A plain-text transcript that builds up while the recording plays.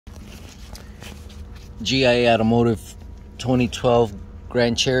G.I.A. Automotive 2012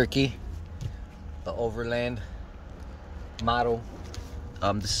 Grand Cherokee, the Overland model.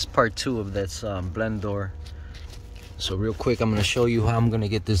 This is part 2 of this blend door. So real quick, I'm going to show you how I'm going to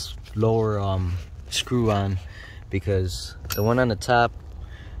get this lower screw on, because the one on the top,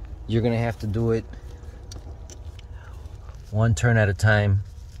 you're going to have to do it one turn at a time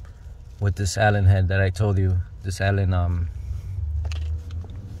with this Allen head that I told you, this Allen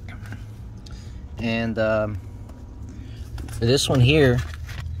and for this one here,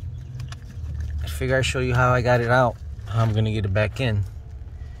 I figure I'll show you how I got it out, how I'm gonna get it back in.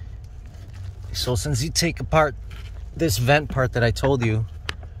 So since you take apart this vent part that I told you,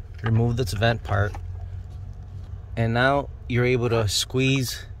 remove this vent part, and now you're able to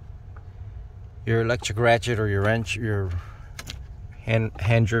squeeze your electric ratchet or your wrench, your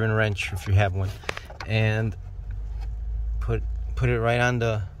hand-driven wrench if you have one, and put it right on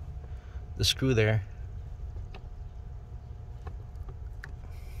the screw there.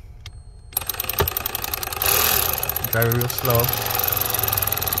 Drive it real slow.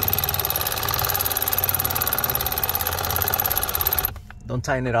 Don't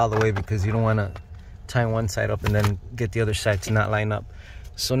tighten it all the way, because you don't want to tie one side up and then get the other side to not line up.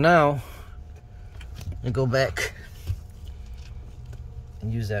 So now I go back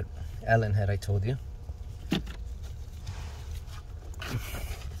and use that Allen head I told you.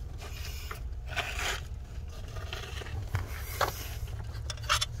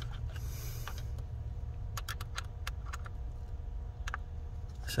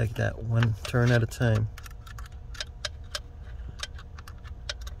 Just like that, one turn at a time.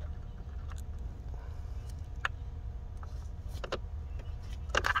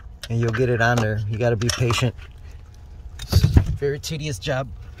 And you'll get it on there. You gotta be patient. It's a very tedious job.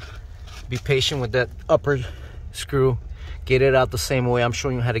 Be patient with that upper screw. Get it out the same way I'm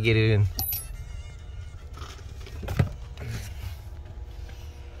showing you how to get it in.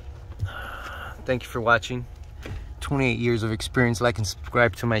 Thank you for watching. 28 years of experience. Like and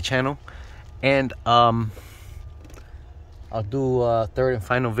subscribe to my channel. And I'll do a third and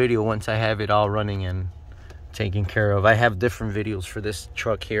final video once I have it all running and taken care of. I have different videos for this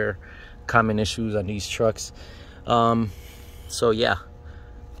truck here, common issues on these trucks. So yeah,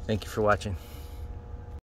 thank you for watching.